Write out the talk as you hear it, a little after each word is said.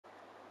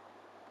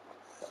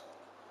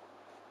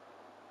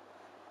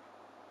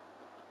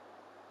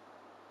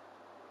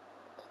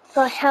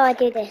Gosh, how I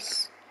do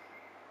this?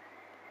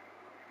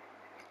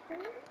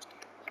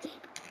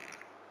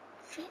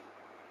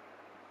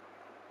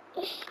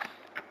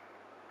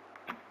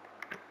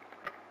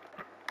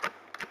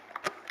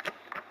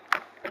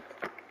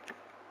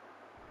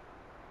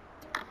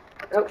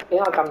好，俾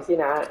我撳先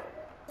啊！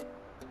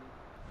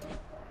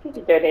跟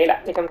住就你啦，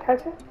你撳卡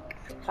出，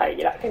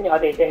係啦，跟住我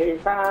哋就去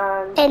翻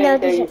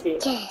payday 先。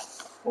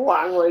Yes. 好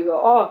玩喎呢個，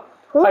哦，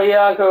係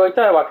啊，佢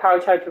真係話 cow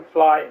try to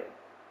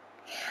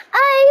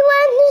fly。I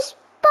want to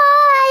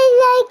spy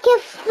like a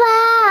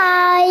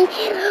fly,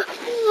 fly,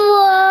 fly,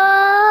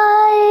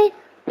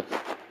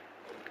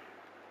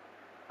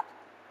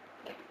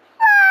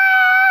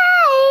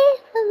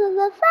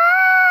 fly.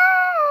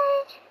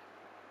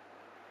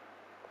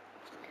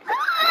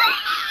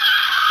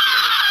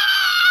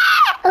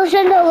 I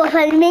don't know what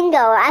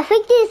flamingo. I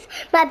think it's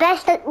my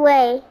best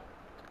way.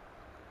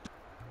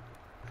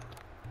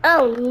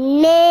 Oh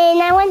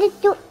man, I want to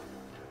do.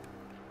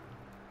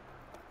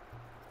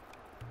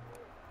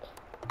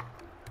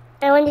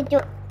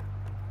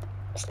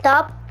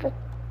 Stop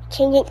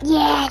changing.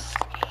 Yes!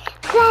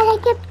 Fly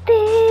like a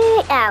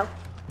bird. Ow.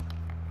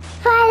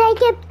 Fly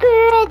like a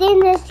bird in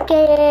the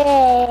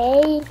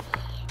sky.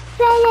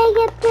 Fly like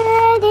a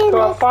bird in the sky. 佢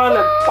話翻嚟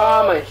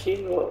巴咪先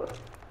喎。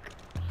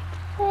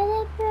Fly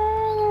like a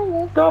bird in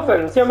the sky. Dolphin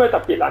唔知有咩特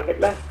別能力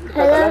咧？係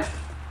啦。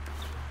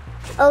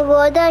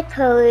我覺得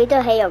佢都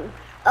係用，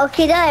我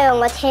記得係用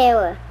個 tail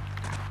啊。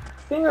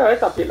應該有啲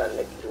特別能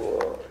力嘅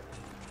喎。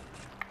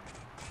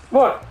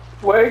喂！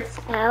 Wait.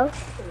 How?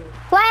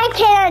 Why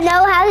can't I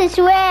know how to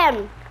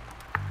swim?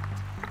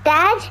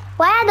 Dad,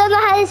 why I don't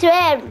know how to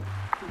swim?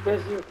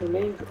 Because you're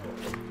flamingo.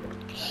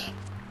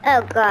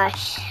 Oh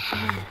gosh.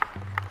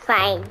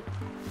 Fine.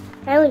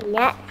 I will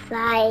not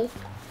fly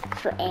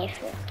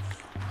forever.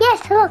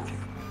 Yes, look.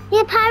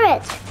 You're a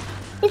pirate.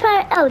 You're a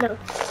pirate. Oh no.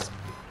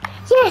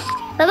 Yes,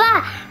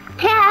 Papa.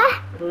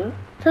 Here.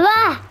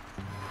 Papa.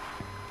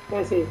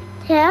 咩事？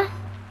 Here.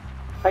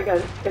 睇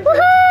緊。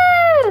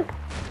Woohoo!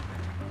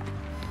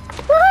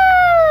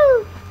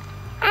 Woo!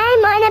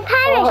 I'm on a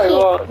pirate ship. 哦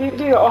係喎，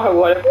呢個我係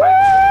喎，你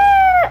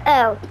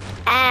Oh,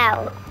 ow!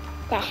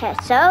 That hurt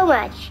so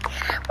much.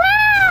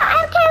 Wow!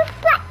 I can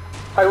fly.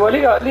 係喎，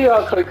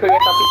佢嘅特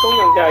別功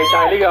用就係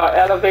呢個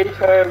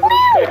elevator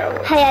wheelchair。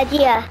係啊，知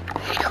啊。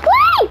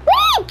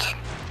Wait!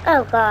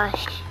 Oh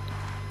gosh.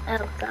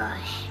 Oh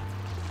gosh.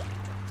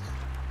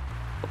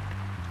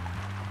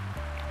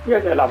 呢個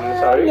就係淋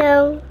水。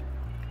No.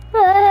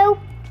 Oh.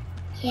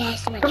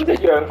 Yes, my 咁隻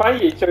羊反而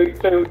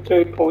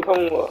最普通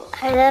喎。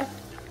係啦，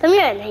咁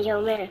羊係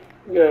做咩？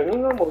羊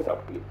應該冇特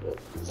別喎。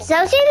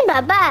首先，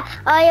爸爸，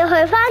我要去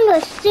翻個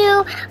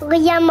書個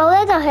任務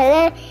咧，就係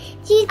咧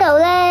知道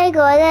咧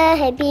個咧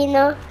喺邊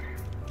咯。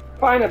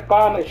Find a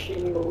bar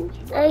machine 喎，好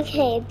似。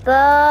Okay,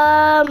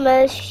 bar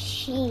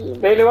machine。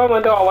你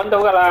揾到我揾到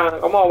㗎啦，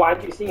咁我玩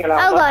住先㗎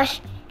啦。Oh gosh！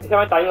你使唔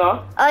使等我？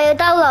我要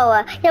兜路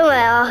啊，因為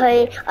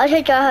我出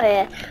咗去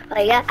啊，我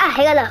而家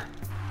喺嗰度。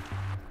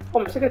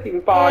我唔識得點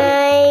巴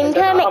嘅，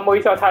唔好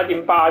意思，我睇下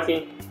點巴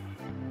先。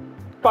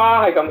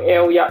巴係撳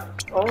L1。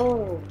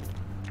哦。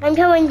I'm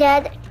coming,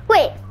 Dad.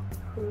 Wait.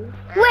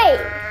 Why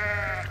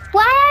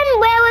I'm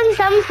wearing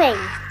something?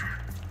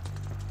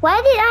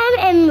 Why did I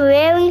am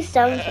wearing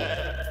something?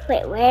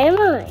 Wait, where am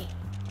I?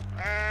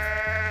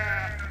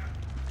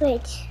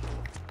 Wait.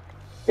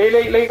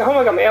 你可唔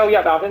可以撳 L1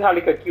 啊？我想睇下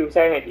你個叫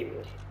聲係點嘅。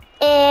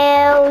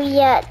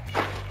L1。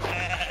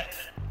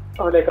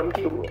哦，你咁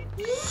叫喎。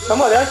咁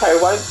我哋一齊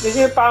揾，你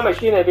知巴咪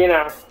先喺邊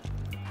啊？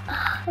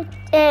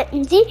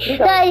唔知，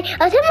但係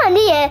我想問啲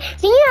嘢，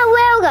點解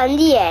well 緊啲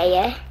嘢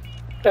嘅？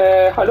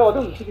係咯，我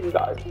都唔知點解。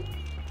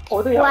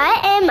我都有。Why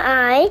am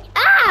I?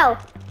 Ow!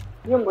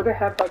 因為我啲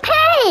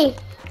habit。Hey!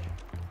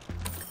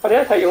 我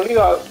哋一齊用呢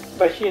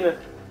個 machine 啊。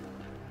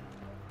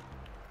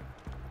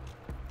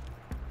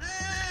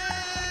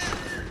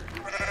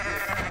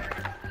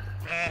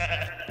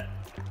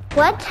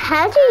What?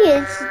 How do you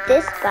use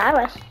this bar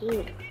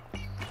machine?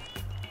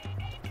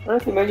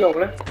 點樣用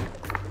咧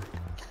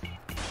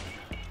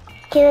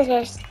Okay,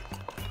 let's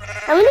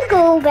I'm gonna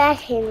go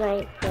back in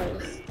my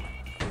place.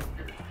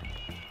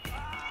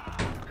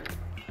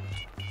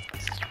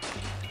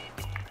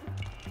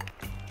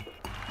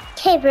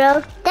 Okay,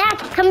 bro. Dad,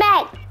 come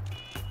back.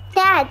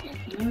 Dad,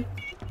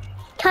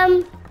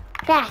 come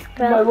back, 唔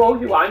bro. 係喎，好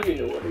似玩完嘞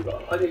喎呢個，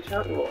我哋出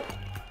喎。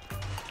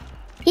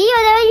咦，我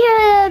哋出去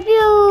啦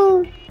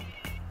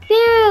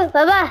！Biu，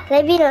爸爸，你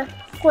喺邊啊？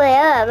過嚟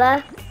啊，爸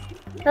爸，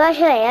爸爸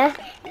出嚟啊！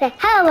嚟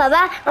 ，Hello， 爸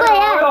爸，過嚟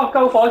啊！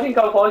救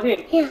火先，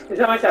你使唔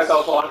使成日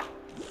救火啊？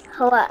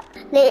好啊，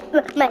你唔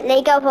係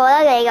你救火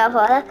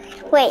啦，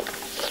喂。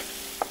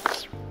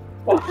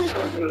哇！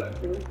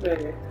咩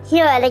嘅？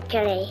因為拎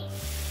咗你。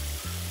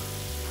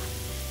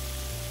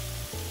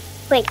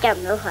喂，撳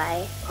唔到佢。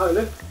係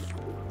咧。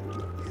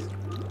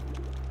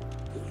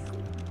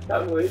但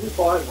係呢啲火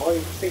係唔可以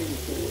升熱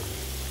嘅喎。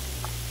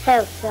係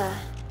㗎。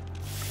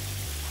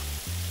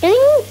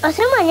我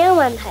想問一個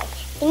問題，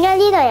點解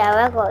呢度有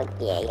一個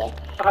嘢嘅？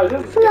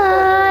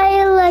 Fly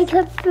like a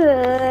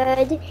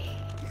bird,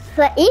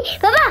 喂，咦，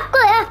爸爸過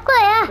嚟啊，過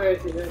嚟啊！咩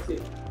事咩事？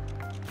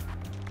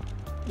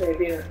你喺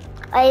邊啊？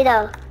我呢度。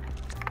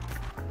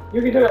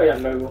呢邊都有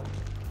人類喎。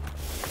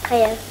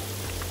係啊。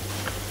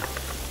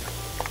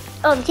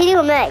我唔知呢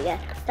個咩嚟嘅，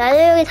但係都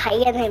要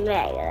睇緊係咩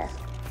嚟㗎啦。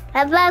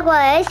爸爸過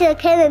嚟，呢次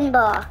Cannon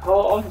噃。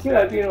我唔知你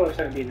喺邊喎，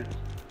上邊啊？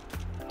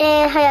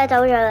係啊，走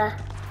咗啦。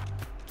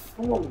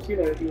咁我唔知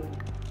你喺邊。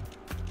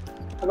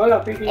係咪架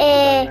飛機？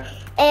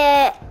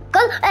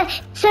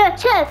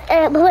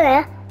冇嚟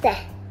啊！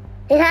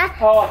你睇下，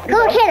嗰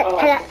個 Cannon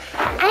係啦。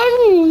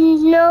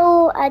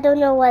I don't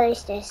know what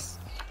is this.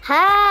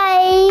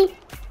 Hi.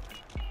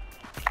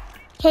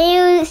 Can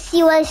you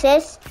see what is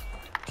this?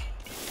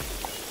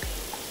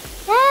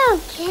 Oh,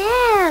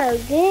 cow,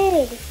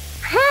 good.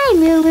 Hi,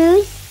 Moo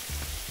Moos.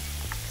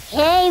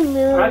 Hey,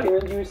 Moo. I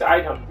didn't use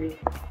item B.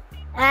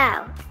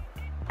 Wow.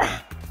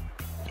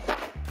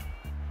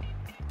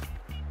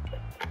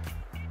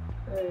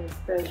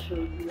 Special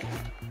use.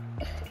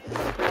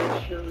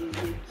 Special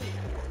use.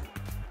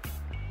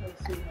 Let's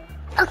see.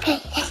 Okay,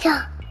 let's go.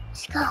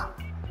 Let's go.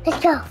 Let's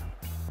go.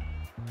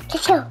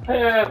 Let's go.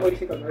 係，每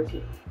次咁多次。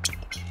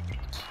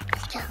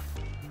Let's go.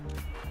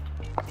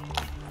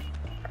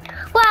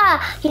 哇！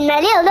原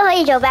來呢度都可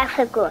以做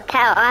backflip 嘅喎，睇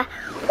我啊！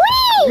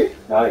喂！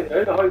係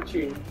喺度可以轉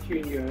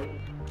樣。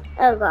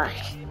Oh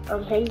gosh，我唔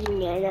想轉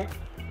樣啦，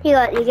呢個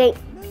已經。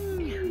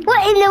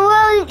What in the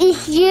world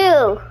is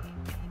you？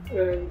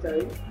 靚仔。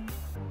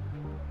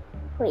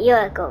Wait, you're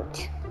a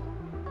goat.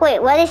 Wait,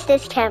 what is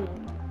this camera?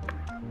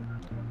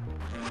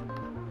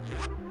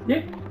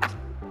 咦？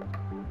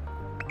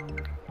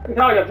你睇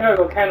我入咗去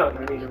個 Canon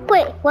裏面喎。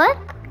Wait, what?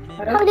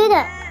 How do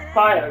that?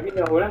 Fire 邊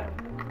度好咧？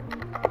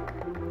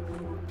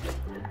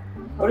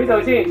我呢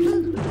度先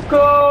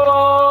 ，Goat！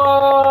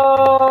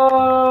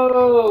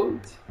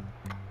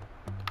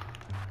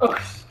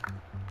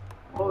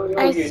我遠啊，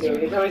你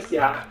可唔可以試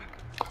下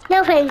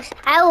No thanks,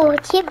 I will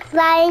keep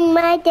flying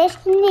my ？又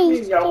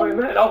destination. 去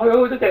咩？我去咗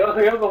好多地，我去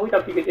咗一個好特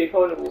別嘅地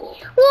方嘞喎。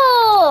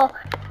哇！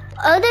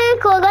我都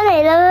過緊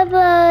嚟啦，拜拜。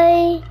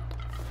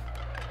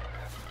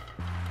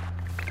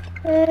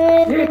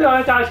呢都有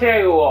得揸車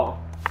嘅喎。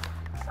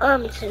我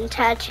唔想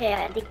揸車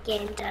啊，啲驚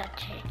揸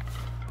車。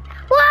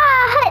哇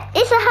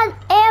 ！It's a hot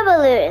air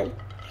balloon.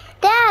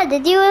 Dad,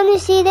 did you want to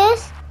see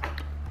this?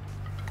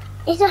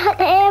 It's a hot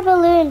air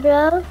balloon,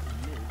 bro.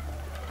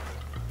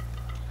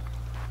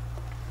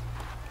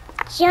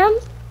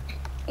 Jump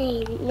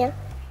in a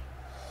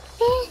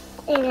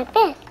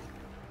bed.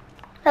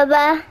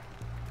 Papa,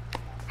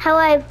 how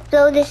I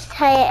blow this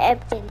tire air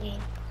balloon?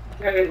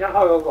 你想開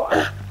嗰個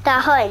啊？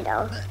但係開唔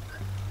到。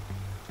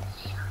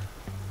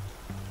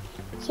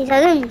其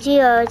實都唔知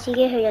我自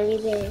己去咗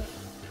啲咩。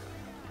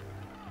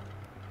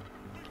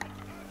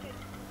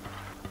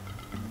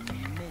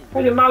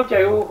嗰隻貓仔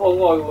好可愛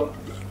喎。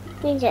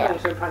邊隻啊？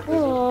想拍佢先。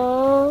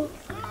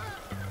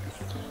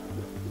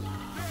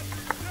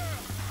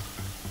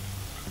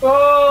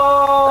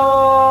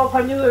哦，噴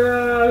咗佢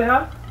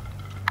啊！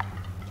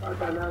你睇，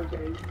大貓仔。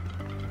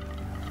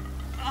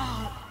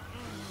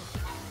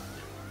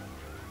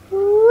喂，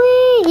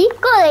咦，嗰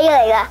個你嘅嚟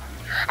㗎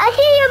 ？I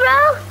see you, bro.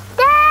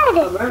 Dad。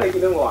係咪？你見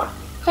到我啊？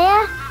係啊。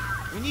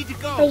我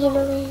見到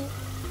你。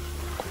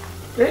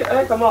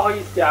咁我可以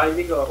試下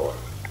呢個喎。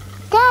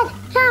Dad,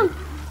 come.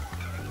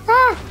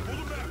 Ah.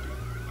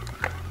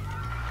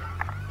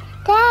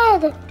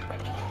 Dad.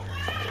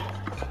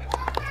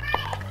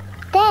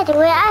 Dad,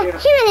 where are you?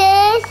 Here it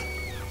is.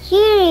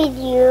 Here is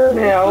you.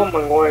 咩啊？我唔係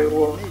我嚟喎。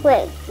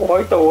喂。我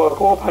喺度啊！嗰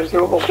個噴小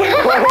紅。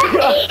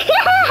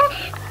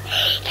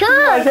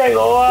Come. 即係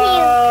我啊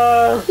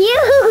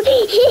You.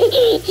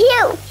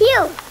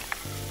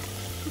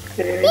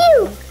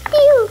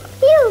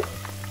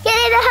 Get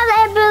in the hot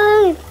air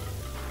balloon.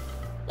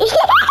 咦？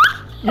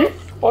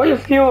我可以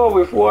fill 我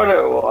with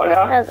water 喎，你睇。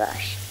Oh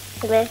gosh，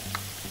係咩？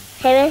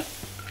係咩？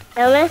有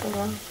咩？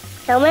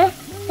有咩？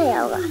真係有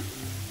㗎。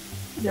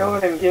有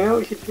零件好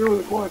似 fill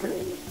with water。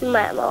唔係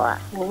冇啊。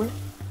冇咩？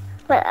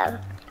乜啊？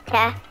睇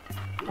下。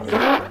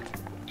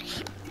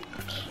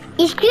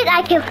It's good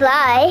I can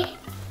fly.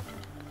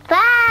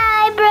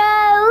 Bye, bro.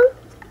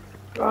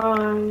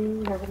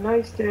 Bye. Have a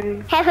nice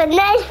day. Have a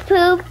nice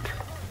poop.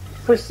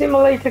 佢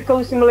Simulator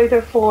Go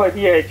Simulator 4啲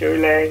嘢最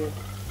靚。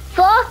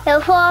4有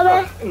4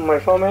咩？唔係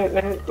4咩？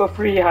你個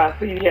free 嚇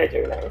free 啲嘢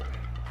最靚。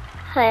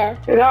係啊。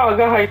你睇我而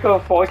家喺個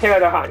火車嗰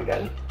度行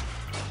緊。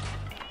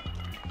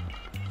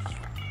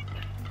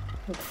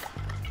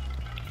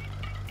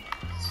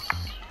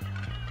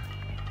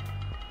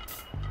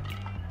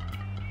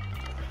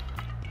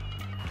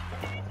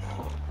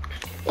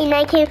And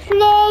I can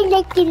fly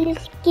like in the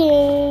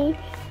sky.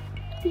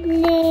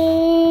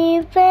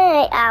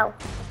 Fly out.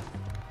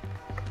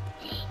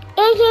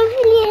 I can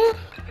fly.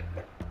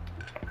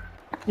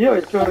 咦？我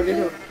再去呢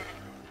度。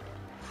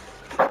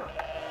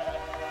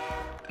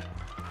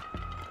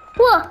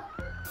哇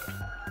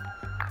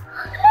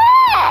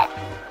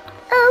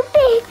 ！Oh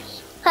baby，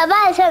爸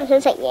爸你想唔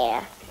想食嘢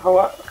啊？好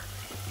啊。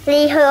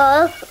你去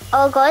我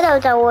嗰度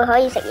就會可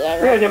以食嘢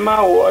㗎。呢有隻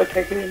貓喎，我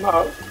睇住隻貓。係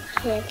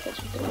啊，睇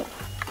住啲。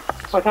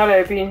我睇你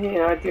喺邊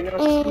先啊？點樣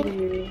先？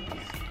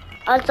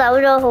我走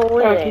咗好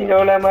遠。見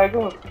到兩米高，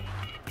唔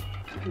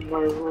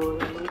係喎。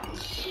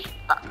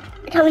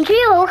同豬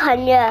好近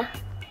嘅。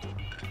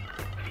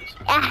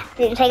啊！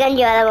唔使跟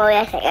住我啦，冇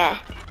嘢食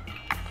啊！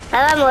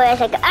爸爸冇嘢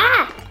食㗎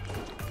啊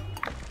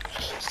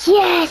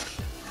 ！Yes！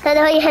 佢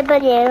哋可以吃乜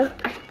嘢咯？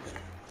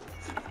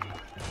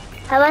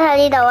爸爸喺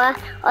呢度啊！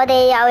我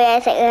哋有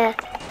嘢食啊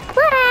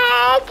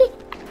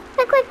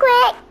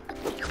！Quick!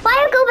 Why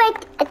don't you go back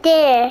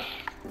there?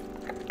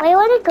 I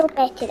want to go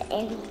back to the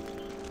end.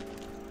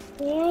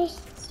 Where is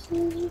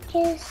he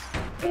just?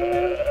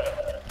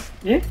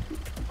 咦？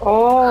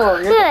哦，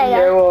有啲嘢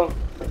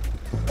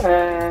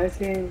喎。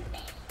先。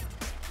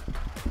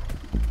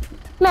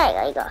咩嚟㗎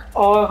呢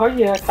個？我可以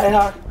去睇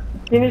下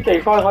邊啲地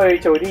方可以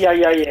做啲曳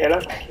嘢啦。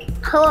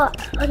好啊，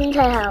我點睇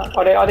下？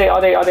我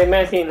哋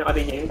咩先？我哋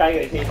影低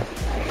佢先。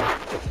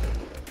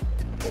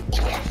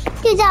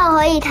跟住之後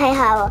可以睇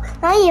下喎，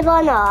可以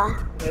幫我啊？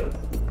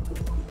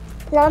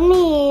諗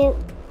住。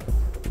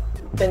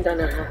等等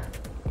啊！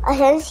我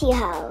想試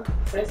下。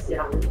想試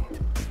下乜嘢？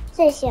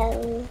即係試下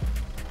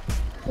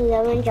佢咁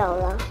樣做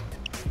咯，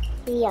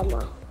啲任務。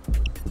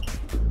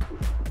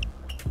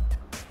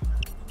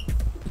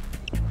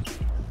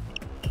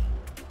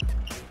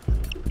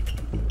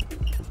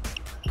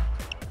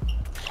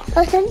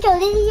我想做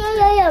呢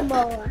啲任務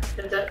啊！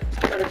等陣，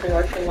我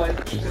哋另外。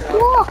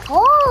哇好！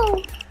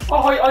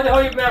我哋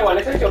可以咩喎？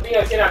你想做邊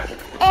個先啊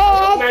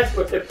？Mess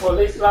with the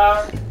police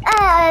啦。我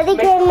有啲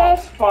驚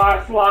mess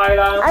fly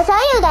啦。我想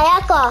要第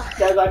一個。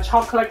有個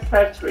chocolate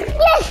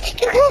factory。Yes,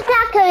 chocolate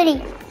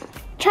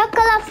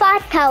factory。chocolate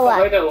factory 啊！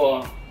喺度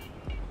喎，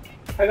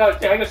喺個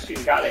船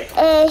隔離。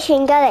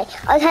船隔離，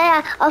我睇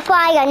下，我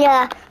fly 緊㗎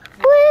啦。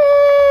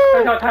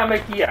等我睇下咩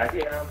gear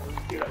先啊！冇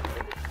gear。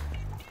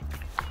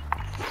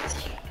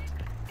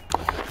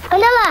揾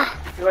到啦！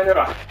你揾到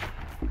啦？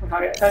睇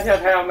先，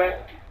睇下咩？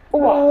哇！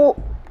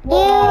可以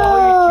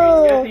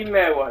轉一啲咩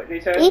喎？你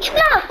想？咦，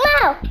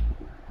貓！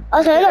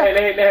我想你係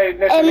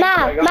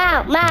貓。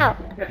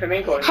你係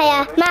邊個？係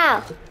啊，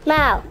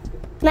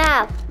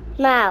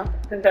貓。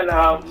等陣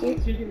啊，唔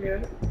知點樣？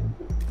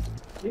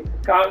咦，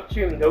轉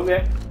唔到嘅？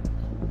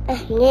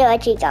唔知我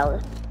轉夠啦。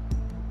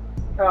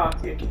啊，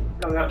先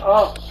咁樣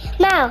哦。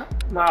貓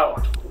啊！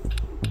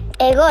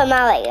嗰個係貓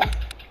嚟嘅。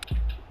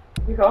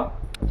呢個？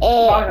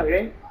貓頭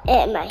鷹？唔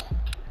係。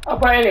不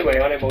過 anyway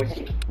我哋冇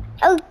錢。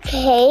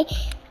OK，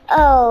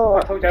哦。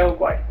兔仔好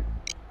貴。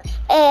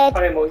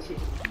我哋冇錢。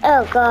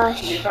Oh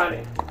gosh。要翻嚟。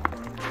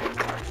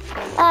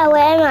Where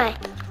am I?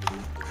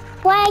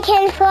 Why I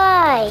can't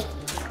fly?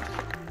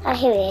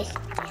 Here it is.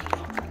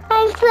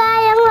 I'm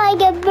flying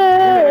like a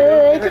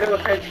bird. I'm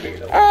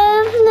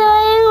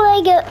flying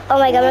like a. 我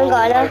咪咁樣講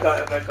啦。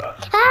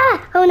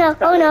Oh no!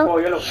 Oh no! 唔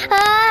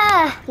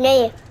緊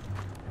要。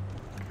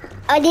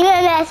我點樣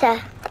mess 啊？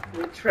你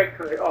trick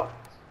佢哦。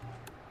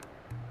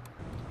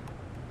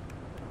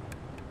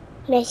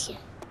咩事？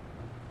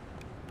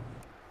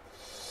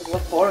同個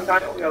火同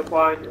間屋有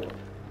關嘅。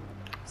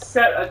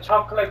Set a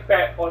chocolate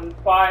bag on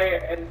fire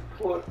and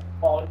put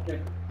on the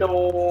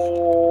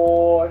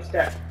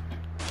doorstep。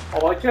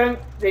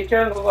你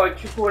將嗰個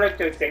朱古力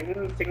就整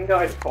咗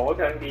喺火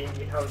上邊，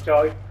然後再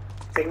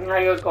整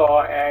喺嗰個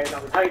樓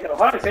梯度，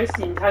可能想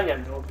跣親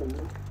人我估。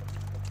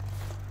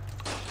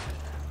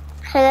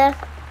係啦。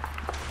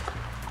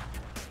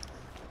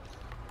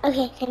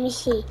Okay, let me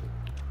see.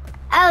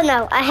 Oh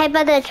no, I have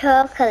other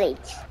chocolate.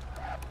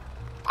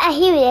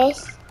 Here it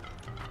is.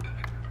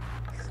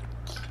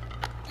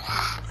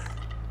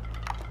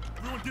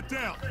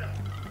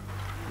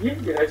咦，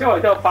原來周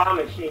圍都有巴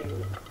咪先，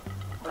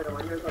我哋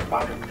揾咗個巴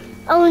咪。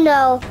Oh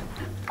no,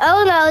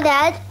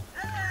 Dad.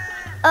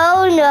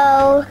 Oh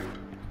no.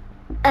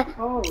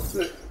 哦，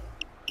是。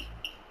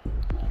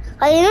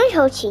我哋都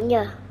儲錢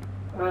㗎。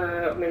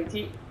未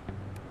知，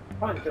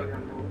可能做任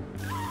務。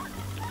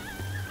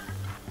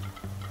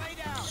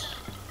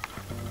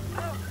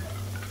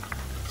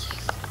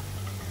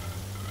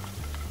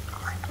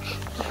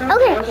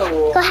OK，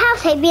 個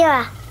house 喺邊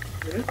啊？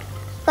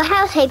個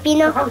house 喺邊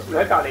咯？個 house 唔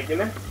喺隔離嘅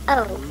咩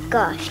 ？Oh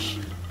gosh！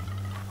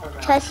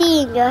 睇下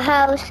先，個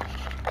house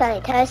隔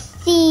離睇下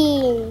先。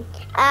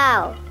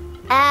Ow！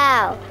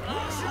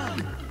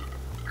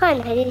可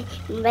能係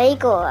唔係呢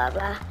個係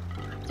嘛？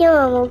因為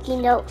我冇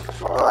見到。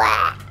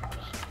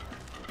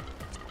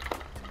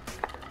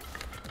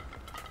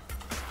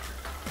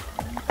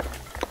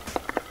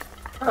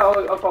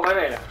我過緊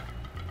嚟啦。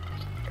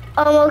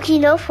我冇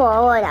見到火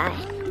喎，但係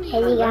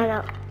喺呢間屋。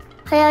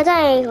係啊，真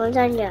係講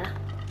真㗎。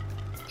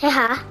睇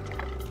下。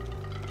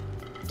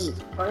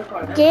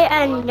There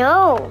are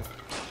no.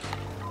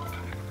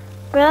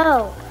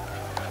 Bro.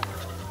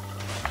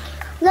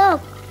 Look.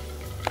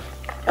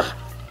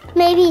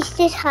 Maybe it's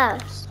this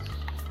house.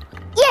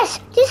 Yes,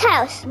 this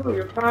house.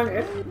 要翻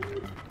嚟，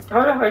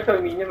可能喺對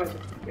面啫嘛。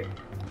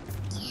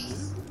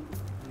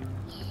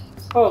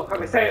哦，係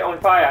咪 set it on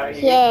fire 啦已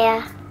經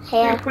Yeah，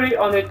 係啊。Put it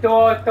on the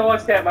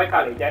doorstep 喺隔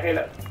離就希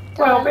啦。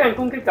喂，我俾人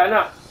攻擊緊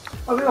啊！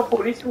我俾個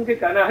police 攻擊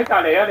緊啊！喺隔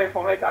離啊，你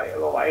放喺隔離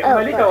個位，係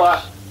咪呢度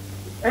啊？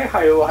誒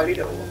係喎，喺呢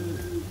度喎。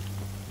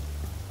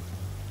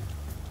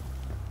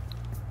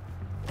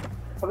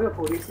咁呢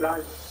個 police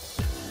line。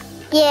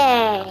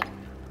耶！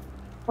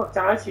哦，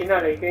賺咗錢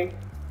啦你已經。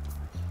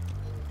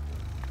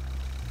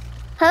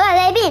好啦，你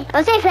喺邊？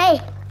我識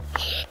飛。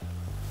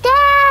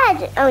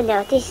Dad! Oh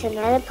no, this is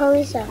another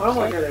police 我諗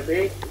我 officer. 就嚟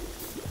俾。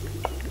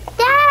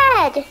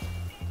Dad!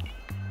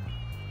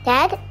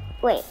 Dad?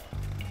 Wait.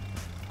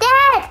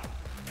 Dad!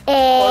 我諗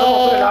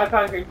我俾佢拉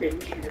翻去警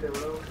署度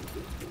咯。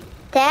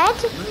Dad?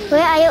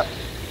 Where are you?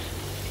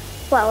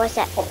 What was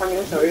that? 我噴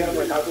緊水啊，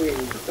咪打到人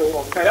到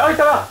我唔計啦。哎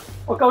得啦，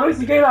我救到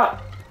自己啦！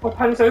我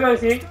噴水嗰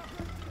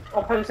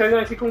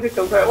陣時攻擊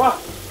到佢。哇！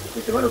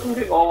你做乜度攻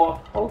擊我喎？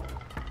好，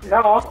你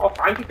睇我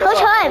反擊咗。好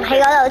彩唔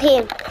喺嗰度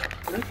添。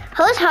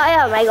好彩又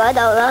唔喺嗰度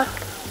咯。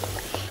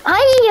可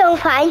以用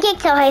反擊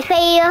就係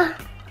飛咯。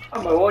啊唔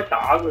係我可以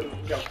打佢，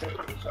又識噴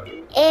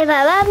水。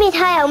爸爸咪睇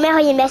下有咩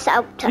可以 mess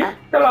up 得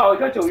啦，我而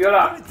家做咗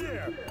啦。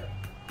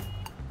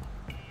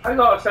喺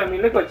個上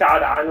面呢個炸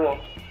彈喎。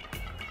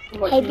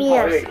喺邊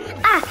啊？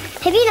啊，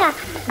喺邊啊？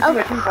呢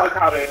個天台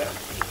靠你啦。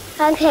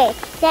Okay,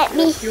 let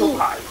me see.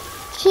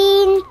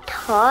 天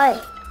台。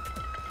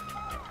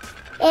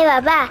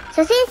爸爸，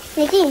首先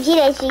你知唔知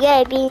你自己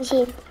喺邊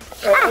先？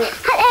黑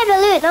air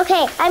balloon.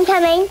 Okay, I'm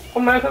coming. 唔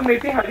係，佢未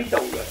必喺呢度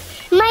嘅。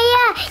唔係啊，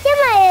因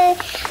為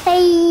係。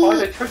我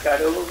哋出界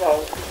到嗰個。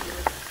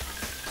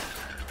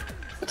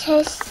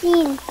睇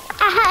先。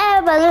黑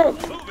air balloon，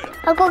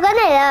 我過緊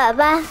嚟啦，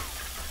爸爸。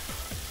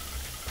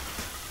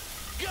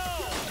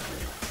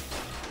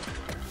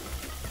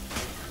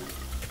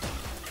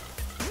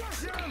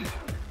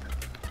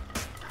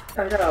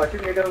但係我聽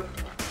到對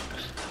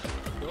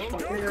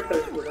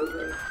付到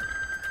佢。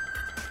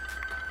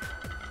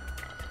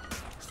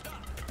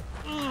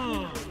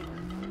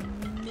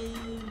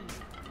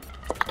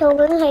究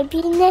竟喺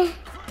邊呢？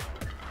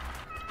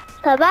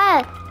爸爸，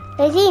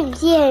你知唔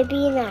知喺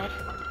邊啊？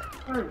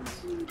我唔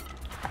知。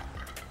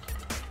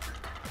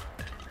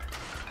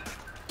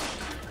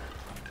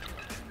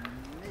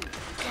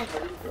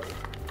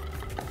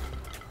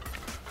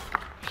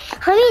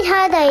可唔可以睇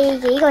下第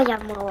幾個任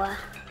務啊？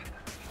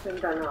等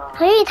等啊！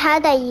可以睇下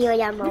第二個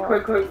任務。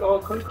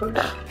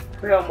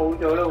佢又冇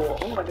咗啦喎，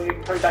咁我哋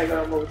去第二個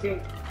任務先。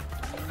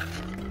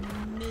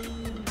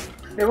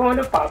你揾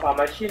到爸爸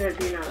machine 喺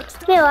邊啊？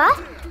咩話？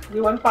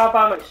要揾爸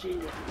爸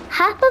machine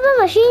嚇，爸爸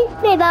machine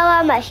咩爸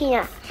爸 machine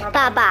啊？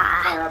爸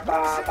爸。係啊，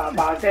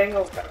爸聲嗰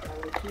個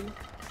machine。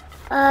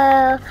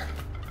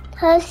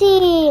睇下先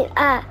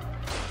啊。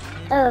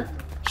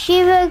She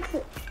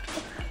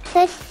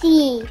works。Let's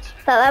see，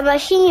 爸爸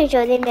machine 要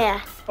做啲咩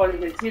啊？我哋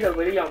就知道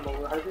嗰啲任務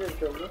喺邊度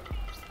做咯。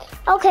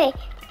OK，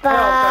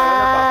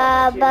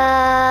 爸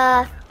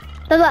爸。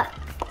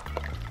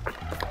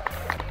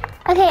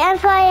Okay, I'm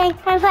flying.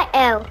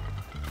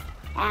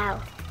 Ow.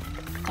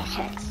 That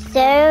hurts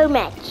so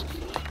much.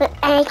 But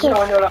I can.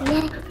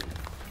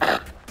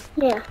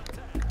 咩啊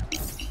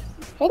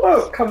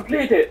？Oh,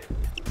 completed.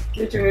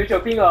 你仲要做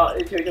邊個？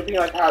你仲要做邊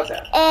個 task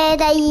啊？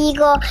第二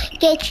個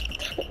嘅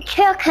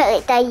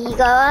chocolate， 第二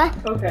個啊。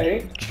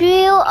Okay.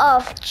 Drill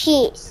of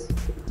cheese.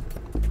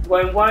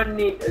 When one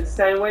needs a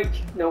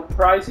sandwich, no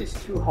price is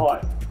too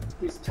hard.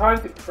 This time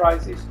the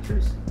price is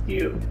too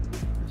skewed.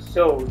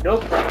 So no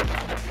price,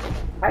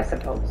 I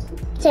suppose.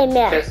 即係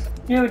咩啊 Just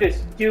do the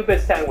stupid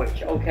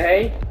sandwich,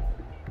 okay?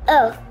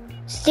 Oh,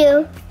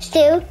 still.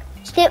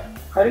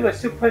 喺呢個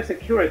super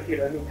security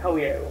裏面偷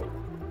嘢喎。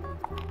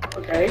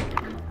Okay?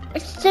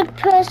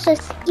 Super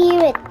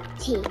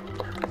security.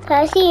 睇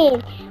下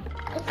先。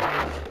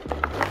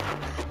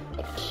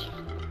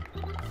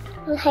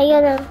我睇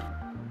緊啦。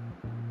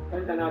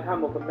等等啊，睇下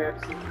冇個 map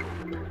先。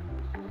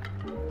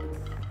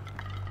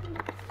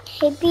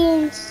喺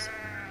邊？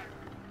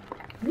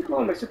呢個係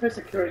咪 super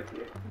security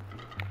啊？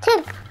即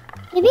係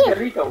喺邊？喺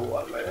呢度喎，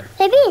係咪咧？喺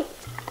邊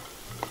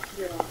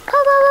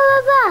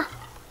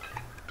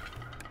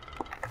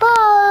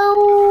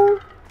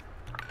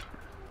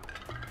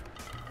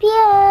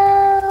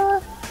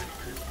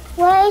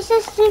？Where is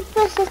the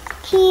super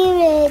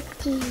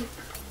security?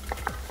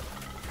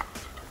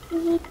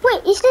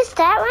 Wait, is this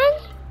that one?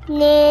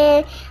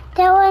 Nah,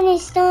 that one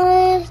is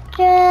not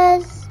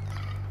just.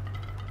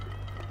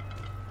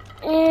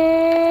 好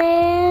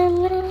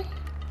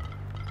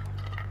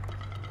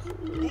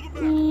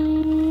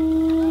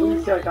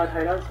意思，我再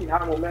睇多次睇下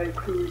冇咩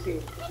clue 先。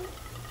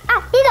啊，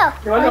呢度，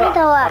你揾到呢度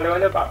啊！你揾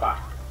到爸爸。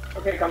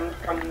OK，撳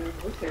好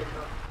似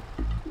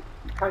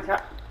係交叉，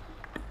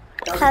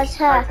跟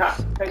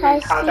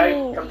住下低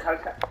撳交叉。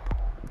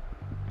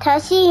睇下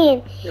先。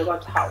有個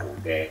頭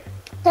嘅。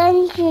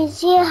跟住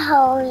之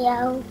後有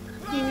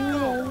咁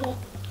樣嘅。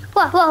哇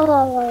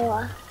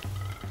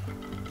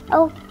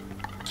 ！OK。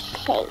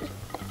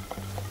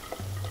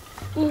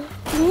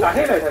嗱，希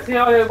雷頭先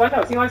我哋揾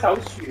頭先嗰艘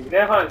船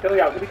咧，可能都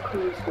有嗰啲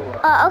clues 嘅喎。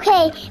哦 ，OK，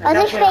 我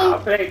識飛。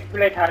俾你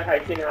睇一睇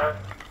先嚇。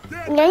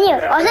唔緊要，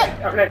我識。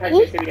我俾你睇少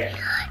少嘢。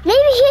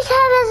Maybe he's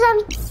having some。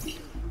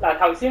嗱，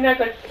頭先咧，呢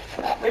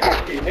條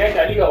船咧就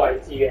喺呢個位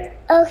置嘅。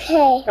OK。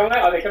咁咧，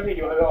我哋今次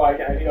要去個位就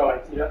喺呢個位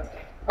置咯。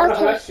咁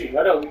喺船嗰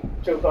度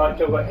做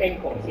個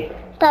angle 先。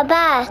爸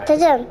爸，等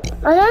陣，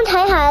我想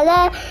睇下咧，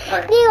呢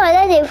個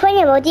咧地方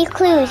有冇啲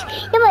clues？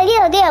因為呢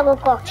度都有個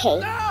國旗，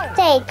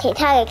即係其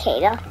他嘅旗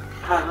咯，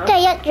即係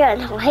一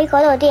樣同喺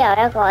嗰度都有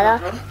一個咯。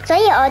所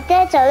以我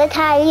咧就咧睇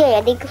下呢度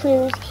有啲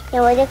clues，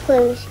有冇啲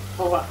clues？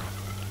好啊。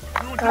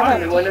可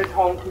能你揾到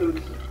Tom clues。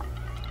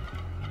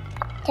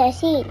睇下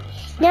先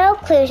 ，no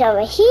clues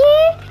over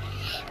here，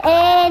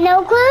 and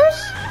no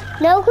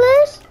clues，no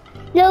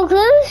clues，no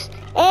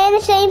clues，and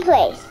the same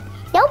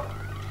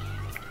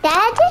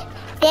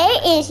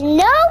place。Nope。Dad，there is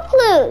no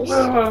clues。喂，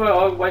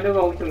我揾到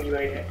個好重要嘅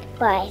嘢。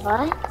Why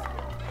what？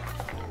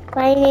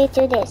 Why do you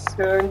do this？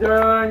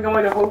 咁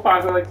我就好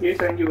快去我自己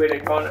想要嘅地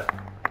方啦。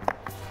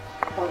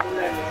好靚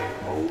嘅城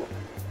堡。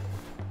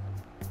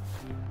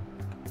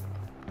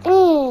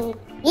咦？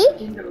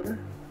邊度咧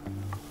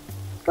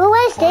What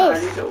is 喺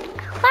this？ 呢度。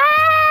哇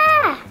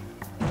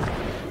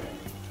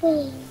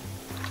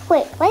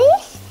 ！Wait,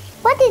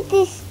 what did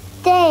this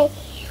say?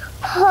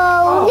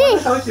 哦，揾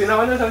Police。到手船啦，揾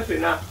到手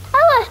船啦。啊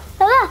喂，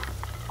爸爸。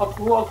我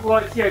估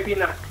我知喺邊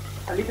啦，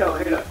喺呢度喺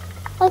度。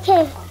OK。我知，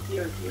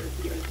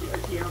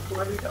我估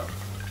喺呢度。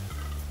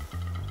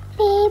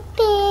BB，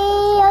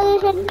 我哋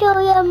想做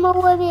任務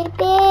啊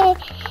 ，BB。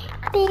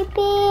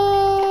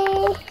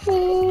去。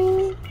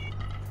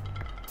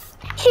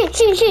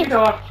呢度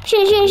啊。去。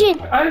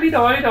啊呢度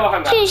係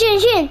咪？去，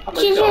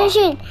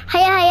係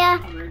啊。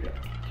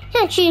去。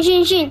啊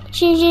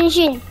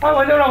揾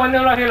到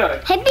啦，希蕾。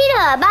喺邊度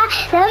啊，爸？你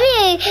可唔可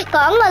以講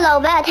個路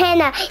俾我聽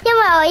啊？因為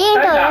我已經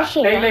到咗船。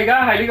你而家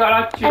喺呢個啦，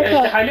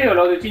喺呢條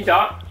路度轉左。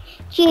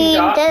轉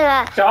咗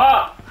啦。左。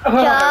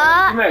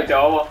咩左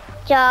喎？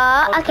左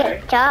 ，OK，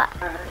 左。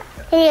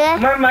跟住咧？唔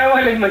係，喂，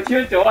你唔係轉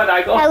咗左啊，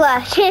大哥。係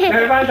喎。你去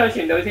翻上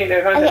船度先，你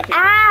去翻上船。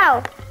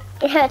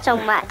Ow！It hurts so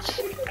much。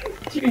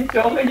轉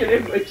咗，跟住你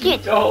唔係轉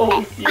咗，好笑。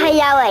係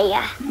右嚟㗎。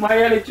唔係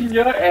啊，你轉咗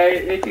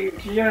你直接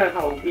轉咗向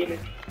後邊啊。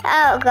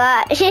Oh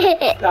God！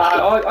嗱，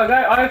我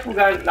喺附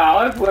近，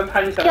噴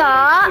水，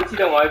你知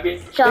道我喺邊？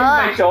左。你唔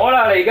係左啦，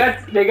你而家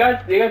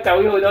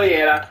走咗好多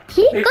嘢啦。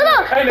咦？嗰度，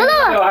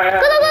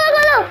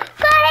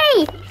飛！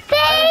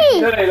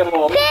見到你咯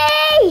喎。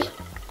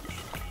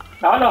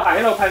嗱，一路行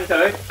一路噴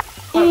水，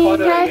我過到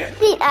你嘅。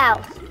Sit out.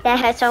 That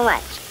hurts so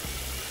much.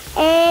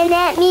 And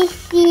let me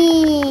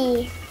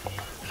see.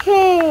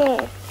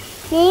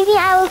 Maybe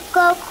I will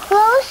go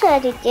closer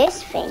to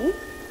this thing.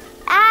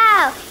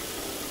 Ow!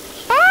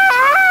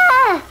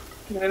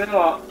 見到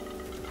我。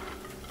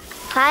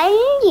反而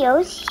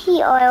好似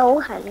我又好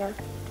痕啊！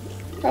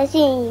睇先，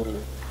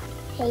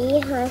睇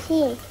下先。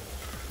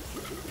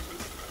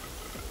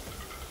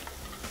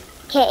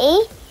企，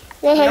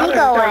你喺呢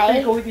個位。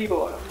高啲喎。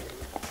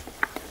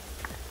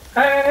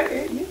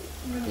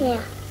咩啊？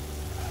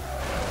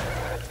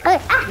嗰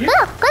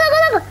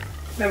度！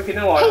你有冇見到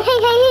我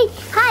？Hey,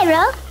 hi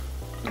bro.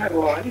 係喎，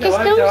呢度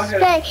Pistol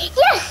spray.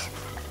 Yes,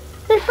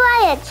 we fly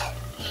it.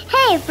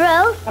 Hey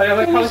bro. 我有個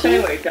偷聲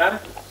嚟㗎，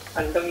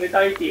行動要低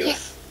調。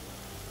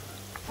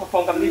我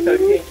放咁啲水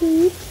先，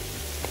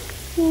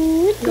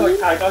因為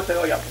太多水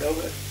我入唔到佢。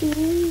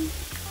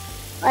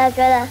我入咗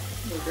啦。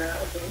入咗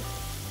 ，OK。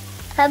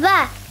爸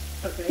爸，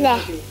嚟，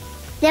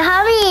你可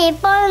唔可以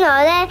幫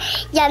我咧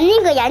引呢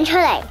個人出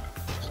嚟？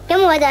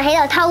咁我就喺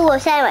度偷個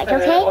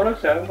sandwich，OK？我都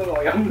想，不過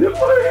我飲唔到。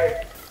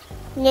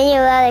唔緊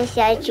要啦，你試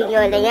下轉做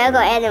另一個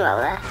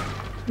animal 啦。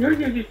如果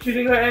要轉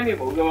呢個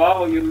animal 嘅話，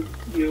我要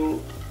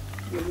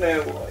咩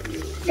喎？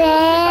要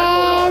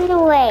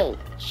sandwich。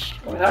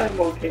我睇下有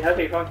冇其他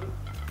地方先。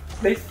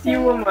你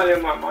燒啊嘛，你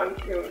慢慢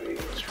燒你。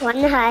揾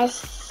下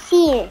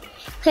先，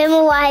佢有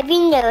冇話喺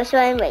邊度個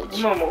sandwich？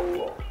 咁啊冇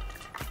喎。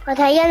我睇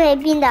緊你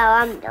邊度，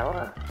揾唔到啊！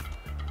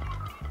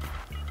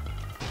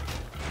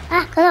啊，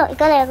嗰度而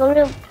家有個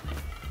room。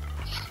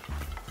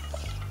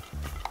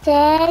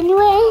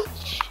sandwich。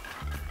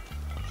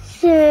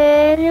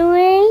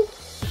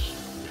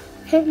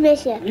咩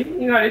事啊？咦？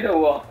應該喺呢度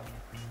喎。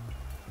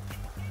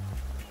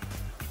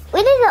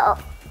喂，呢度。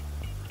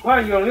可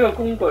能用呢個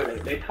工具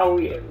嚟偷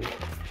嘢喎。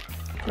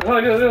可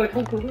能用呢個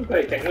偷工具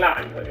嚟整爛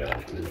佢啊！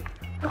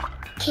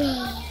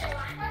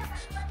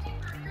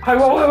係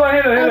喎，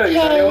希蕾，原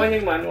來你溫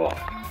英文喎。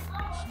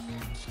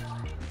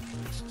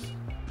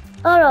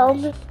Hello。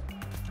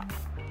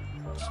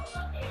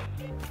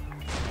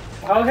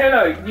好，希蕾，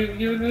要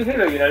希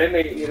蕾，原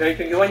來你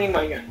仲要溫英文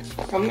嘅。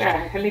咁喺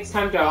next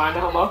time 再玩啦，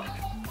好唔好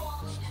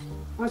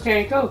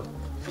 ？OK，go。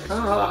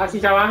好，下次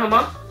再玩好唔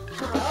好？